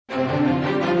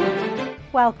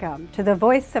Welcome to the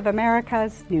Voice of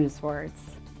America's Newswords.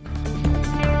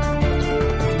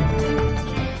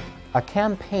 A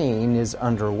campaign is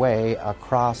underway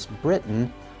across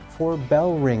Britain for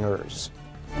bell ringers.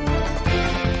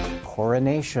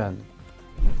 Coronation.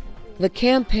 The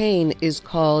campaign is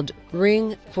called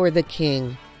Ring for the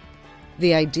King.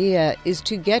 The idea is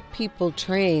to get people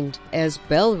trained as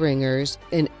bell ringers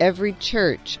in every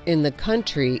church in the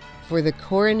country for the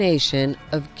coronation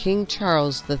of King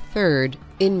Charles III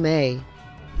in May.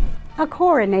 A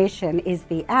coronation is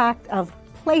the act of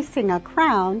placing a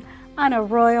crown on a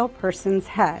royal person's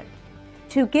head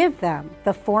to give them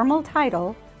the formal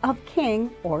title of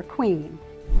king or queen.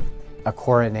 A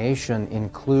coronation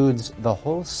includes the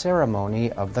whole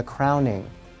ceremony of the crowning.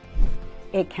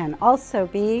 It can also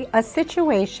be a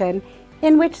situation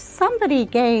in which somebody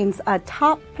gains a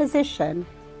top position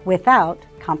without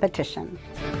competition.